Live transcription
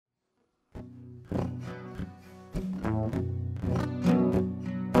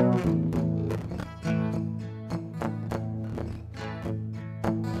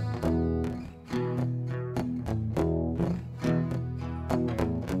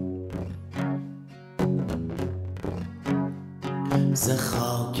ز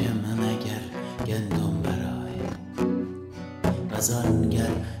خاک من اگر گندم برای وزانگر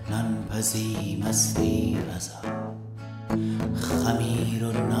نان پزی مستی غذا خمیر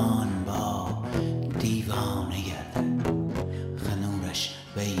و نان با دیوانه گرده خنورش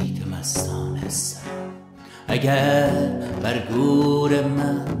بیت مستانه سر اگر بر گور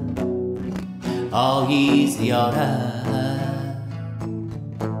من آیی زیارت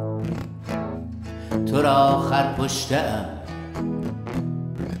تو را خرپشته‌ام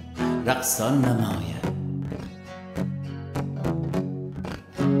رقصان نماید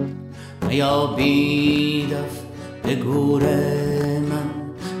یا بیدف به گور من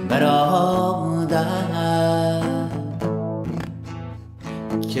برادر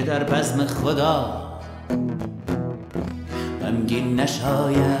که در بزم خدا غمگین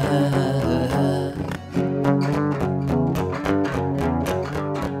نشاید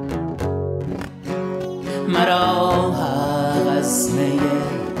مرا از می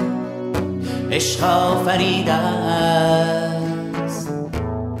عشق آفریده است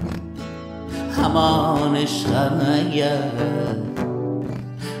همان عشقم اگر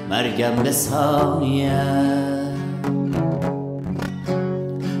مرگم بساید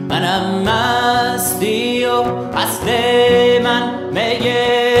منم مستی و اصل من میش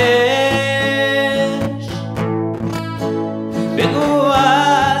بگو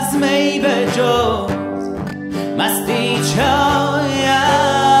از می به جز مستی چاید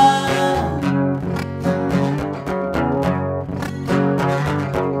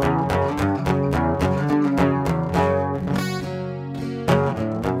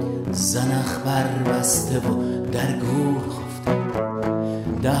زنخ بر بسته و در گور خفته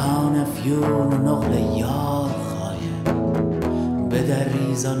دهان افیون و نقل یار خواهد به در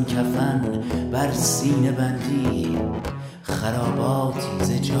ریزان کفن بر سینه بندی خراباتی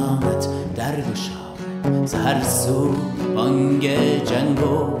ز جانت درگشا ز هر سو بانگ جنگ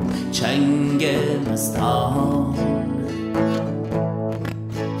و چنگ مستان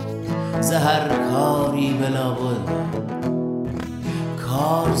ز هر کاری بلابد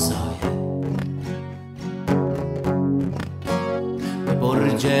کار زاید به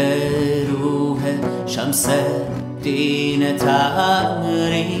برج روح شمس دین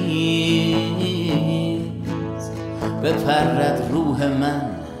تبریز بپرد روح من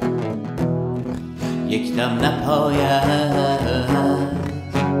یک دم نپاید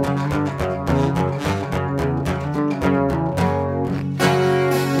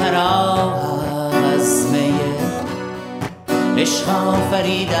مرا از می عشق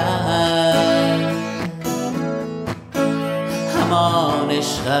آفریده همان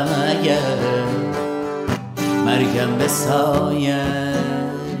عشقم اگر مرگم بساید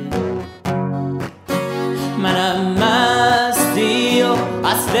منم مستی و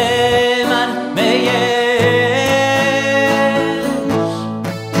اصل